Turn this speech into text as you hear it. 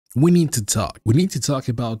we need to talk. We need to talk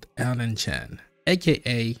about Erlang Chan,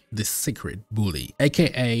 aka the secret bully,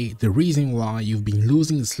 aka the reason why you've been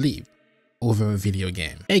losing sleep over a video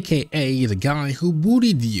game, aka the guy who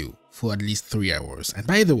bullied you for at least 3 hours. And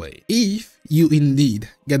by the way, if you indeed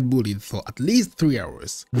get bullied for at least 3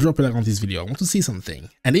 hours, drop a like on this video. I want to see something.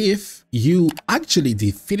 And if you actually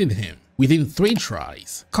defeated him within 3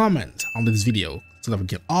 tries, comment on this video so that we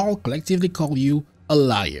can all collectively call you a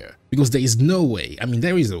liar. Because there is no way, I mean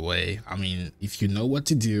there is a way, I mean if you know what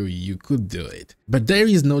to do, you could do it. But there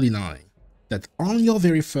is no denying that on your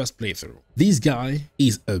very first playthrough, this guy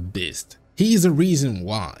is a beast. He is the reason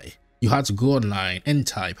why you had to go online and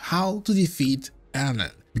type how to defeat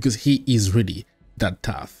Erlang, because he is really that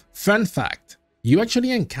tough. Fun fact, you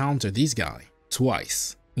actually encounter this guy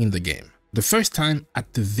twice in the game. The first time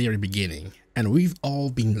at the very beginning, and we've all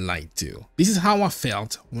been lied to. This is how I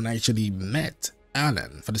felt when I actually met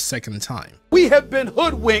Erlang for the second time. We have been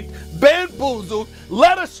hoodwinked, bamboozled,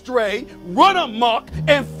 led astray, run amok,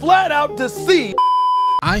 and flat out deceived.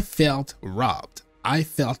 I felt robbed. I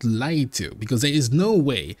felt lied to, because there is no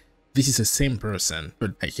way this is the same person,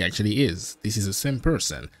 but he actually is. This is the same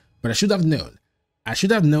person, but I should have known. I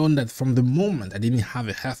should have known that from the moment I didn't have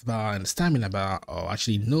a health bar and stamina bar, or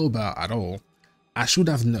actually no bar at all. I should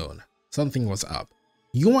have known something was up.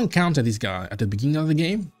 You encounter this guy at the beginning of the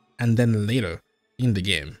game, and then later in the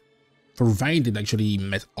game, provided actually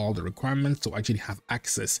met all the requirements to actually have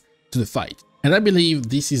access to the fight. And I believe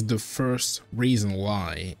this is the first reason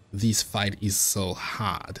why this fight is so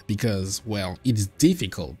hard, because, well, it's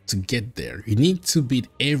difficult to get there. You need to beat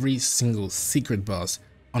every single secret boss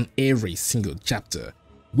on every single chapter,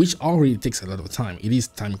 which already takes a lot of time. It is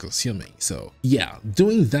time consuming. So yeah,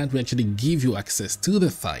 doing that will actually give you access to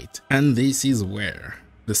the fight, and this is where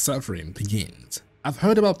the suffering begins. I've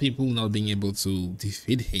heard about people not being able to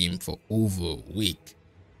defeat him for over a week,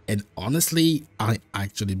 and honestly, I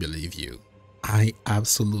actually believe you. I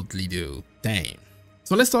absolutely do. Damn.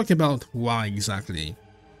 So let's talk about why exactly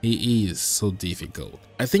he is so difficult.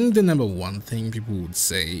 I think the number one thing people would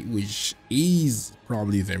say, which is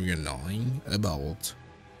probably very annoying about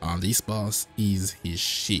this boss, is his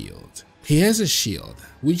shield. He has a shield,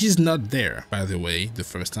 which is not there, by the way, the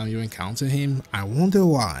first time you encounter him. I wonder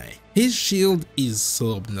why. His shield is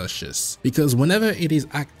so obnoxious, because whenever it is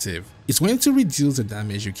active, it's going to reduce the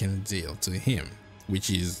damage you can deal to him, which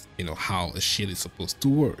is, you know, how a shield is supposed to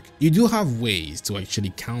work. You do have ways to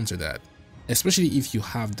actually counter that, especially if you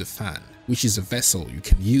have the fan, which is a vessel you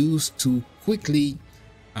can use to quickly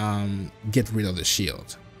get rid of the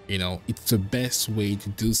shield. You know, it's the best way to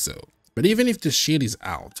do so. But even if the shield is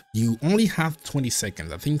out, you only have 20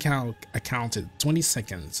 seconds. I think I counted 20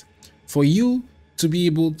 seconds for you to be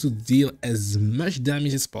able to deal as much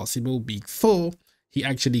damage as possible before he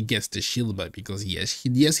actually gets the shield back, because yes,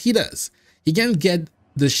 he does. He can get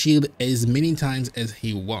the shield as many times as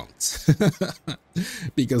he wants,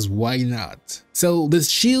 because why not? So the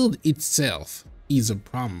shield itself is a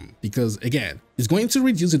problem, because again, it's going to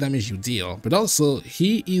reduce the damage you deal, but also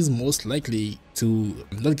he is most likely to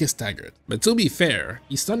not get staggered. But to be fair,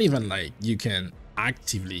 it's not even like you can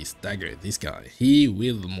actively stagger this guy. He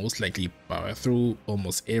will most likely power through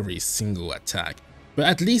almost every single attack. But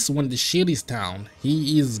at least when the shield is down,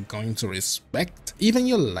 he is going to respect even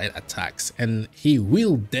your light attacks, and he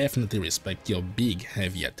will definitely respect your big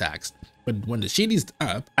heavy attacks. But when the shield is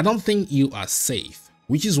up, I don't think you are safe,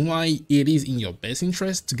 which is why it is in your best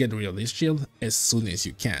interest to get rid of this shield as soon as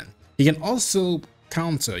you can. He can also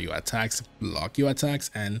counter your attacks, block your attacks,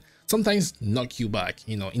 and sometimes knock you back,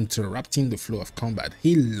 you know, interrupting the flow of combat.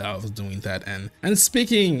 He loves doing that. And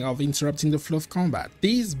speaking of interrupting the flow of combat,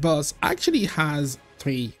 this boss actually has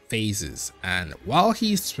 3 phases, and while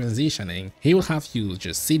he's transitioning, he will have you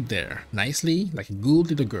just sit there nicely like a good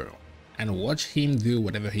little girl and watch him do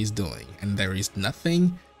whatever he's doing, and there is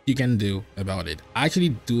nothing you can do about it. I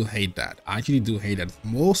actually do hate that. I actually do hate that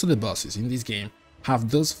most of the bosses in this game have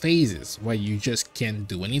those phases where you just can't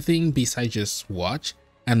do anything besides just watch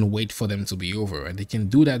and wait for them to be over, and they can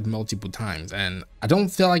do that multiple times. And I don't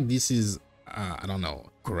feel like this is I don't know,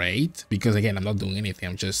 great, because again, I'm not doing anything,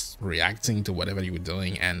 I'm just reacting to whatever you were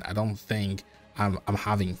doing, and I don't think I'm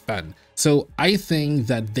having fun. So I think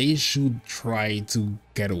that they should try to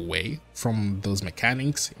get away from those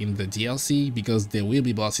mechanics in the DLC, because there will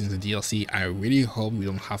be bosses in the DLC. I really hope we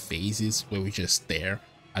don't have phases where we just stare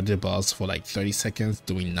at the boss for like 30 seconds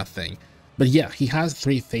doing nothing. But yeah, he has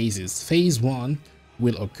 3 phases. Phase 1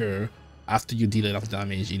 will occur after you deal enough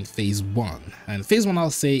damage in phase 1, and phase 1 I'll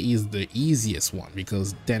say is the easiest one,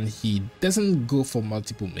 because then he doesn't go for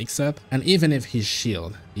multiple mix-up, and even if his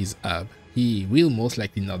shield is up, he will most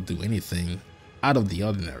likely not do anything out of the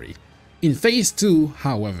ordinary. In phase 2,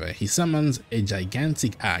 however, he summons a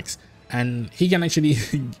gigantic axe, and he can actually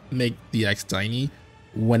make the axe tiny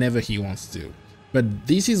whenever he wants to. But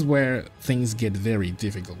this is where things get very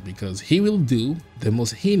difficult, because he will do the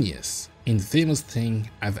most heinous, infamous thing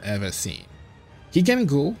I've ever seen. He can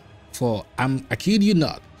go for, I kid you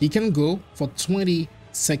not, he can go for 20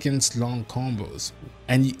 seconds long combos,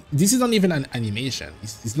 and this is not even an animation.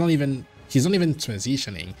 He's not even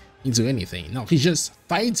transitioning into anything. No, he's just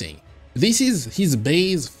fighting. This is his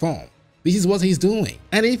base form. This is what he's doing.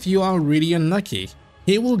 And if you are really unlucky,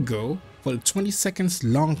 he will go for a 20 seconds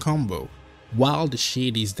long combo while the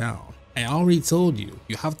shield is down. I already told you,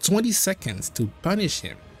 you have 20 seconds to punish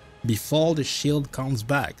him before the shield comes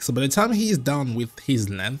back. So by the time he is done with his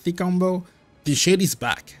lengthy combo, the shield is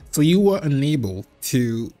back. So you were unable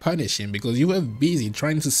to punish him because you were busy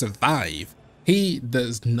trying to survive. He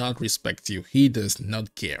does not respect you. He does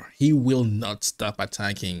not care. He will not stop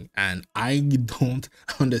attacking, and I don't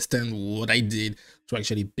understand what I did to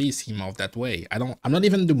actually piss him off that way. I'm not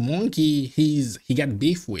even the monkey he got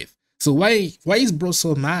beef with. So why is bro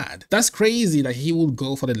so mad? That's crazy that he will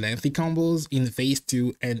go for the lengthy combos in phase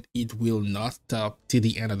 2 and it will not stop till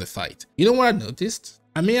the end of the fight. You know what I noticed?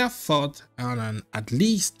 I may have fought Erlang at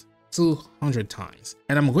least 200 times,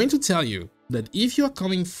 and I'm going to tell you that if you are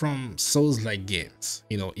coming from Souls-like games,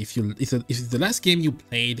 you know, if the last game you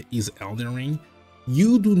played is Elden Ring,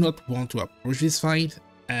 you do not want to approach this fight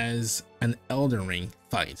as an Elden Ring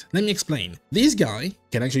fight. Let me explain. This guy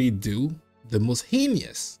can actually do the most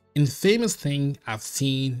heinous, infamous thing I've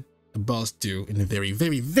seen a boss do in a very,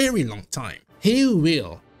 very, very long time. He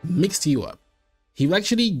will mix you up. He will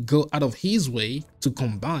actually go out of his way to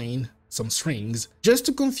combine some strings just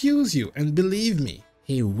to confuse you, and believe me,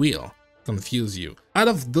 he will confuse you. Out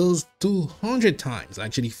of those 200 times I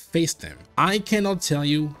actually faced him, I cannot tell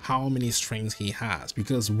you how many strings he has,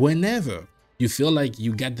 because whenever you feel like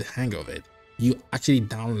you get the hang of it, you actually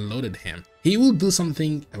downloaded him. He will do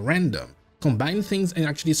something random, combine things and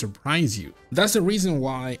actually surprise you. That's the reason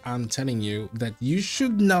why I'm telling you that you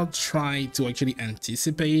should not try to actually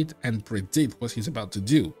anticipate and predict what he's about to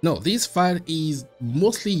do. No, this fight is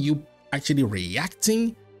mostly you actually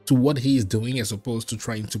reacting to what he is doing as opposed to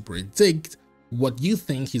trying to predict what you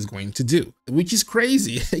think he's going to do, which is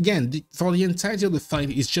crazy. Again, for the entirety of the fight,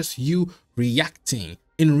 it's just you reacting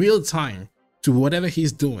in real time to whatever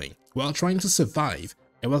he's doing while trying to survive,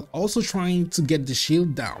 and while also trying to get the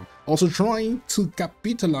shield down, also trying to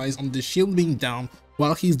capitalize on the shield being down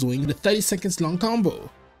while he's doing the 30 seconds long combo.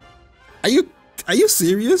 Are you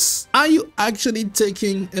serious? Are you actually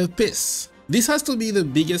taking a piss? This has to be the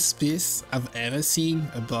biggest piss I've ever seen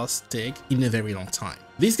a boss take in a very long time.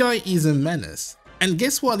 This guy is a menace. And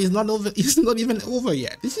guess what? It's not over. It's not even over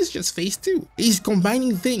yet. This is just phase 2. He's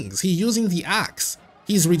combining things. He's using the axe.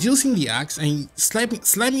 He's reducing the axe and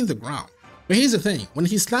slamming the ground. But here's the thing. When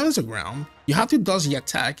he slams the ground, you have to dodge the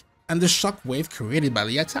attack and the shockwave created by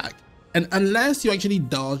the attack. And unless you actually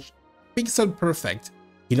dodge pixel perfect,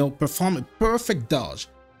 you know, perform a perfect dodge,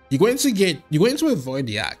 you're going to avoid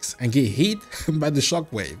the axe and get hit by the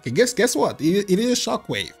shockwave. Okay, guess what? It is a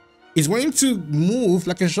shockwave. It's going to move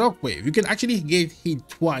like a shockwave. You can actually get hit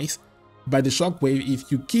twice by the shockwave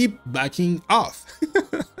if you keep backing off.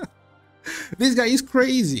 This guy is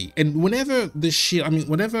crazy. And whenever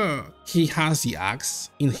whenever he has the axe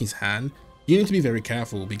in his hand, you need to be very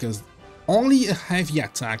careful, because only a heavy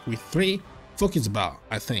attack with 3 focus bar,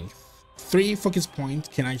 I think, 3 focus points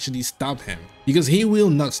can actually stop him, because he will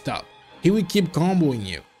not stop. He will keep comboing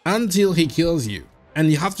you until he kills you,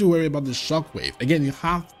 and you have to worry about the shockwave. Again, you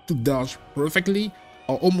have to dodge perfectly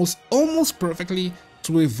or almost perfectly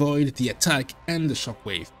to avoid the attack and the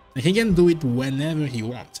shockwave. And he can do it whenever he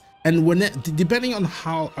wants, and depending on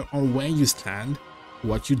where you stand,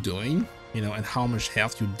 what you're doing, you know, and how much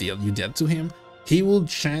health you dealt to him, he will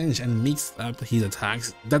change and mix up his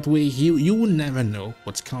attacks. That way you will never know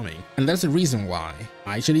what's coming. And that's the reason why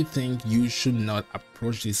I actually think you should not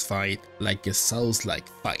approach this fight like a Souls-like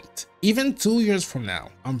fight. Even 2 years from now,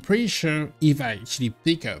 I'm pretty sure if I actually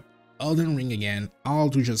pick up Elden Ring again, I'll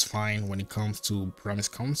do just fine when it comes to Promise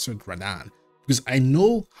Concert Radahn, because I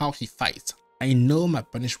know how he fights. I know my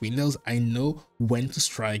punish windows. I know when to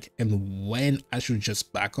strike and when I should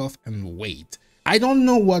just back off and wait. I don't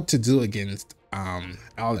know what to do against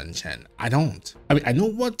Erlang Chen. I don't. I mean, I know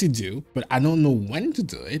what to do, but I don't know when to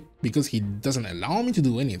do it because he doesn't allow me to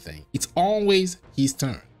do anything. It's always his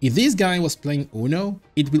turn. If this guy was playing Uno,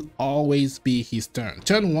 it will always be his turn.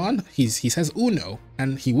 Turn 1, he says Uno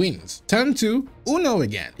and he wins. Turn 2, Uno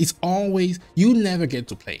again. It's always, you never get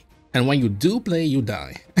to play. And when you do play, you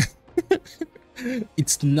die.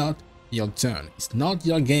 It's not your turn. It's not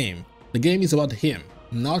your game. The game is about him,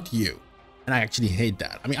 not you. And I actually hate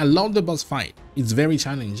that. I mean, I love the boss fight. It's very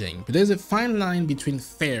challenging, but there's a fine line between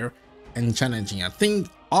fair and challenging. I think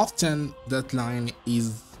often that line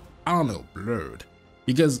is, I don't know, blurred.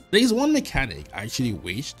 Because there is one mechanic I actually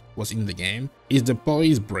wished was in the game, is the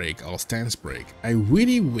poise break or stance break. I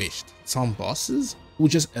really wished some bosses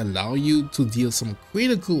would just allow you to deal some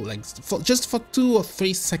critical, like just for 2 or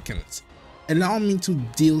 3 seconds. Allow me to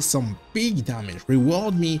deal some big damage,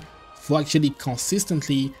 reward me for actually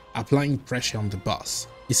consistently applying pressure on the boss,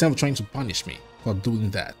 instead of trying to punish me for doing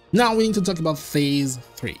that. Now we need to talk about phase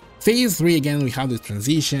 3. Phase 3, again, we have the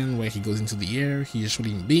transition where he goes into the air, he's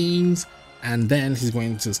shooting beams, and then he's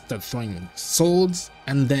going to start throwing swords.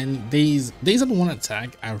 And then there's that one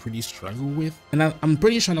attack I really struggle with, and I'm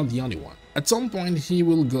pretty sure not the only one. At some point he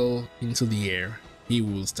will go into the air, he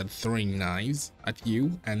will start throwing knives at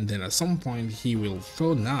you, and then at some point he will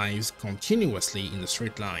throw knives continuously in a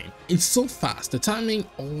straight line. It's so fast, the timing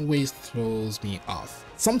always throws me off.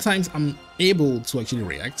 Sometimes I'm able to actually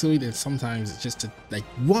react to it, and sometimes it's just like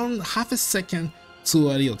half a second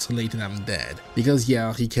too early or too late and I'm dead. Because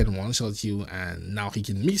yeah, he can one-shot you, and now he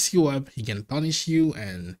can mix you up, he can punish you,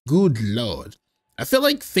 and good lord. I feel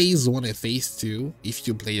like phase 1 and phase 2, if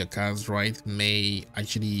you play your cards right, may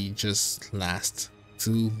actually just last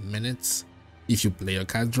 2 minutes if you play your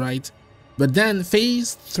cards right. But then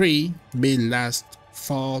phase 3 may last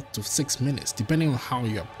 4 to 6 minutes depending on how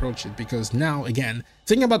you approach it. Because now again,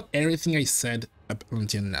 think about everything I said up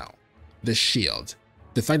until now. The shield,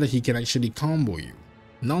 the fact that he can actually combo you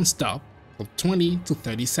non-stop for 20 to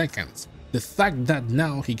 30 seconds, the fact that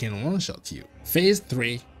now he can one-shot you. Phase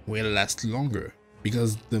 3 will last longer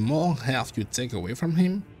because the more health you take away from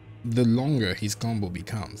him, the longer his combo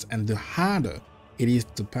becomes and the harder it is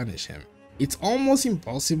to punish him. It's almost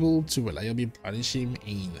impossible to reliably punish him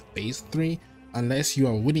in phase 3 unless you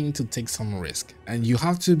are willing to take some risk, and you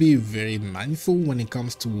have to be very mindful when it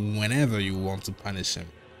comes to whenever you want to punish him,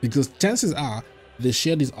 because chances are the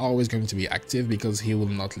shield is always going to be active because he will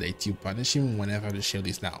not let you punish him whenever the shield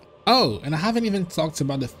is down. Oh, and I haven't even talked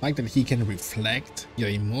about the fact that he can reflect your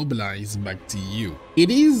immobilize back to you.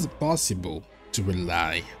 It is possible to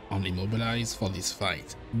rely on immobilize for this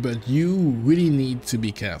fight, but you really need to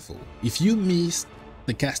be careful. If you miss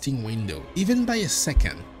the casting window even by a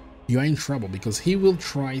second, you are in trouble because he will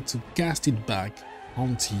try to cast it back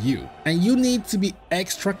onto you, and you need to be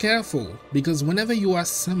extra careful because whenever you are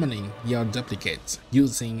summoning your duplicates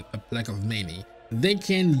using a Plague of Many, they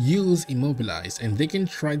can use immobilize and they can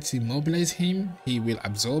try to immobilize him. He will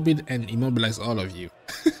absorb it and immobilize all of you.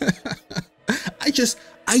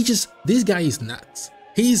 This guy is nuts.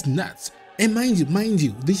 He is nuts. And mind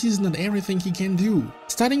you, this is not everything he can do.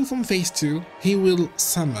 Starting from phase 2, he will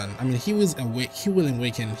summon, he will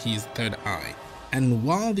awaken his third eye. And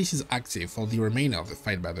while this is active for the remainder of the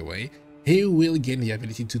fight, by the way, he will gain the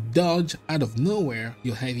ability to dodge out of nowhere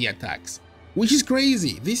your heavy attacks, which is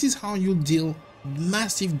crazy. This is how you deal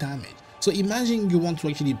massive damage. So imagine you want to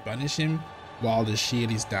actually punish him while the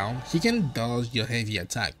shield is down. He can dodge your heavy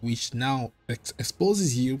attack, which now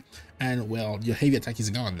exposes you, and well, your heavy attack is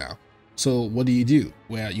gone now. So what do?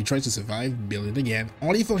 Well, you try to survive, build it again,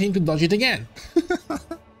 only for him to dodge it again.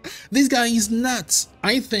 This guy is nuts.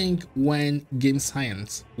 I think when Game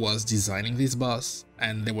Science was designing this boss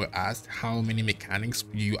and they were asked how many mechanics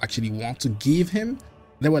you actually want to give him,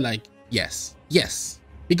 they were like, yes,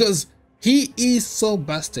 because he is so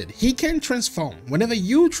busted. He can transform. Whenever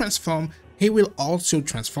you transform, he will also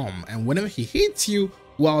transform, and whenever he hits you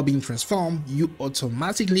while being transformed, you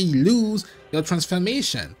automatically lose your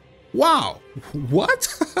transformation. Wow, what?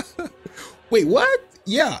 Wait, what?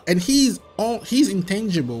 Yeah, and he's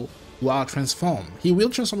intangible while transformed. He will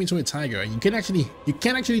transform into a tiger, and you can't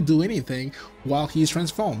actually do anything while he's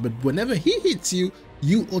transformed, but whenever he hits you,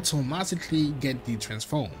 you automatically get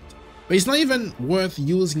de-transformed. But it's not even worth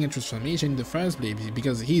using a transformation in the first place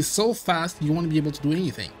because he's so fast you won't be able to do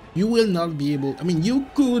anything. You will not be able, you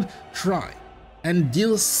could try and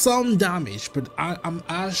deal some damage, but I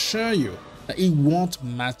assure you that it won't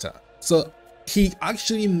matter. So he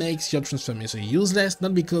actually makes your transformation useless,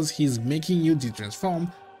 not because he's making you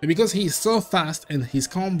de-transform, but because he's so fast and his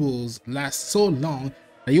combos last so long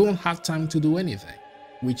that you won't have time to do anything,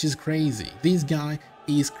 which is crazy. This guy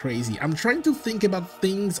is crazy. I'm trying to think about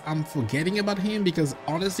things I'm forgetting about him because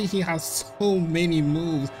honestly he has so many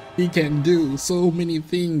moves he can do, so many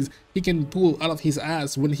things he can pull out of his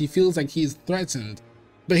ass when he feels like he's threatened.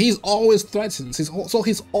 But he's always threatened, so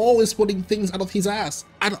he's always putting things out of his ass.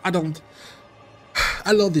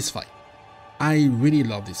 I love this fight. I really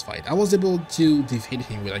love this fight. I was able to defeat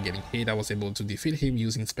him without getting hit. I was able to defeat him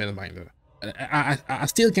using Spellbinder. I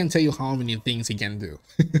still can't tell you how many things he can do.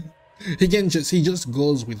 he just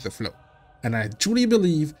goes with the flow. And I truly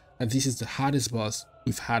believe that this is the hardest boss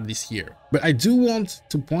we've had this year. But I do want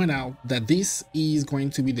to point out that this is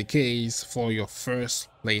going to be the case for your first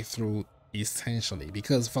playthrough essentially,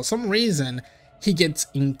 because for some reason he gets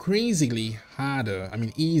increasingly harder,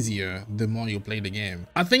 easier the more you play the game.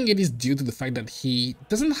 I think it is due to the fact that he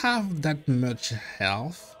doesn't have that much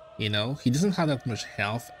health, he doesn't have that much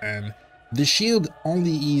health, and the shield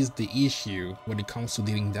only is the issue when it comes to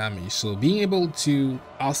dealing damage. So being able to,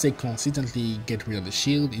 I'll say, consistently get rid of the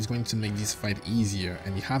shield is going to make this fight easier,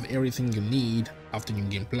 and you have everything you need after New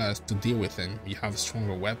Game Plus to deal with him. You have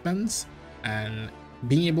stronger weapons, and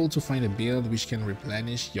being able to find a build which can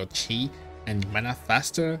replenish your chi and mana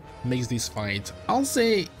faster makes this fight, I'll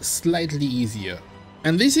say, slightly easier.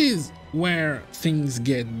 And this is where things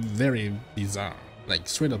get very bizarre, like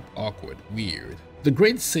straight up awkward, weird. The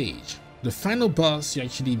Great Sage, the final boss you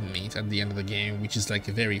actually meet at the end of the game, which is like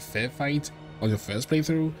a very fair fight on your first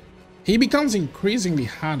playthrough, he becomes increasingly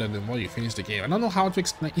harder the more you finish the game. I don't know how to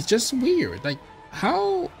explain, it's just weird. Like,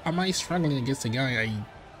 how am I struggling against a guy I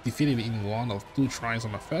defeated in 1 or 2 tries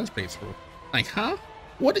on my first playthrough? Like, huh?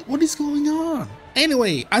 What is going on?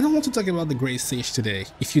 Anyway, I don't want to talk about the Great Sage today.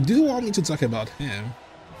 If you do want me to talk about him,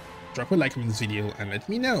 drop a like on this video and let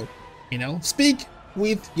me know. Speak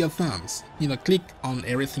with your thumbs. Click on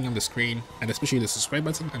everything on the screen, and especially the subscribe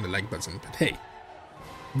button and the like button. But hey,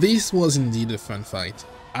 this was indeed a fun fight.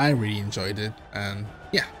 I really enjoyed it, and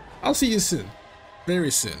yeah, I'll see you soon.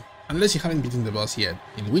 Very soon. Unless you haven't beaten the boss yet,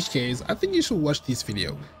 in which case I think you should watch this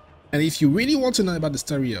video. And if you really want to know about the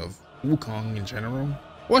story of Wukong in general,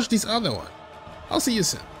 watch this other one. I'll see you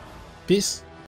soon. Peace.